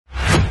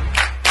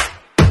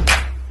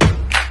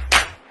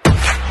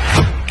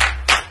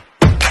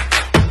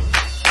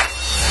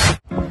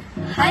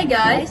Hi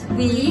guys,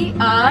 we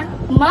are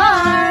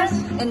Mars,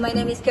 and my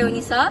name is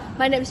Khairunnisa.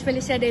 My name is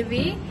Felicya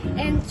Debvie,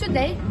 and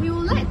today we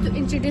would like to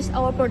introduce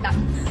our product.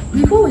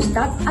 Before we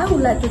start, I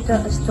would like to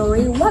tell a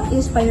story what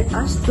inspired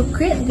us to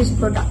create this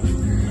product.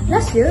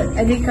 Last year,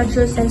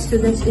 agricultural science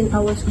students in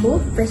our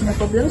school faced a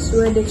problem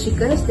where the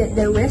chickens that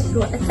they raised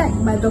were attacked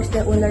by dogs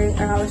that were wandering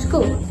around our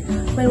school.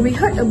 When we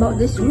heard about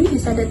this, we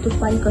decided to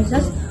find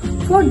causes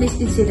for these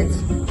incidents.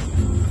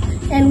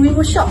 And we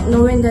were shocked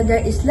knowing that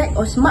there is lack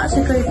of smart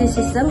security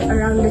system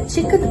around the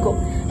chicken coop,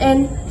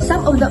 and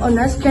some of the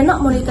owners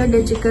cannot monitor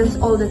their chickens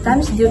all the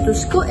times due to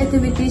school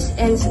activities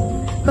and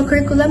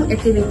co-curriculum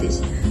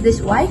activities.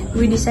 That's why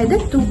we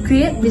decided to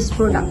create this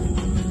product.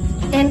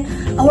 And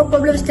our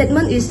problem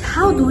statement is,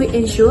 how do we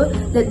ensure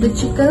that the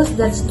chickens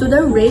that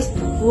students raise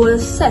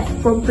will safe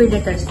from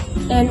predators?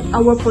 And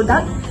our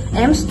product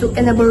aims to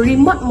enable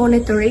remote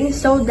monitoring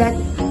so that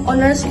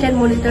owners can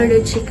monitor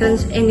their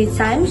chickens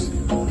anytime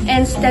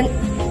and send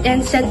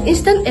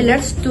instant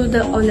alerts to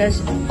the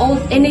owners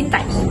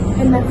anytime.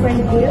 And my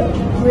friend here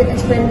will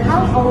explain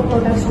how our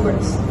product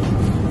works.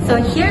 So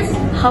here's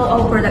how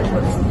our product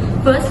works.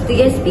 First,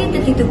 the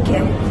ESP32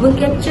 cam will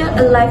capture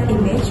a live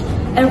image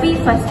every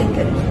 5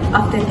 seconds.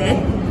 After that,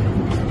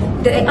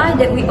 the AI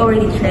that we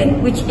already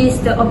trained, which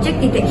is the object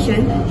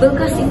detection, will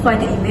classify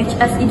the image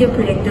as either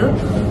predator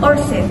or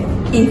safe.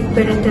 If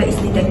predator is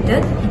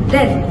detected,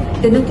 then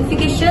the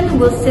notification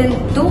will send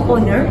to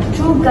owner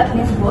through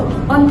GuardNest bot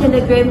on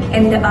Telegram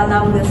and the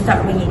alarm will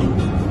start ringing.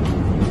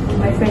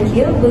 My friend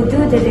here will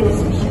do the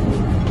demonstration.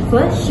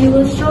 First, she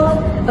will show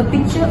a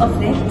picture of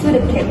them to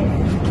the camera.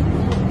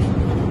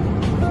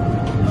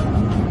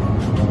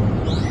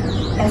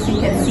 As you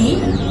can see,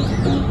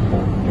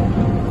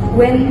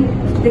 when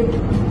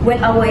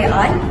our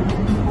AI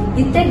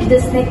detects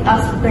the snake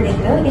as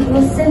predator, it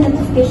will send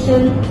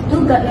notification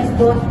to GuardNest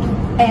bot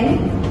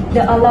and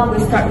the alarm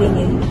will start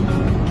ringing.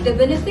 The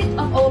benefit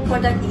of our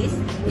product is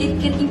it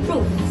can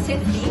improve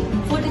safety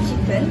for the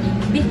chicken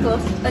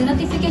because a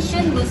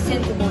notification will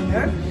send to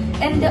owner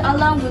and the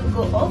alarm will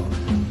go off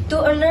to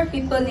alert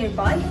people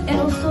nearby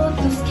and also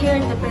to scare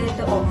the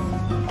predator off.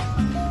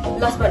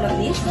 Last but not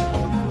least,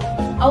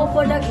 our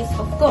product is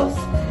of course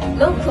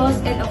low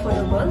cost and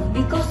affordable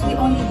because we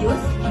only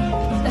use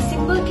a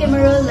simple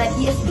camera like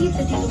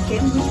ESP32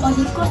 cam which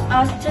only cost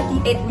us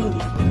 38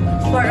 ringgit.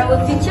 For our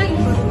future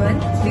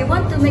improvement, we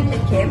want to make the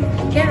cam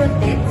can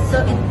rotate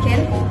so it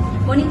can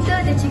monitor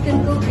the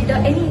chicken coop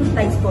without any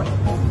blind spot.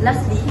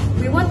 Lastly,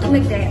 we want to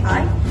make the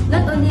AI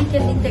not only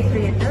can detect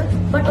predator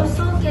but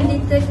also can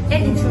detect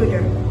an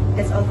intruder.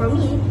 That's all from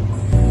me.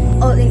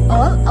 All in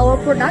all, our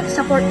product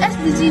supports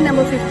SDG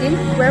number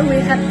 15, where we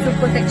have to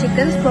protect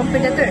chickens from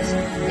predators.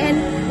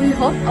 And we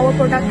hope our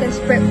product can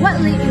spread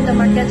widely in the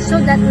market so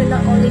that we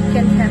not only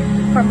can help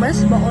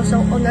farmers but also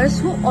owners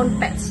who own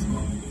pets.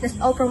 That's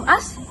all from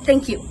us.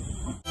 Thank you.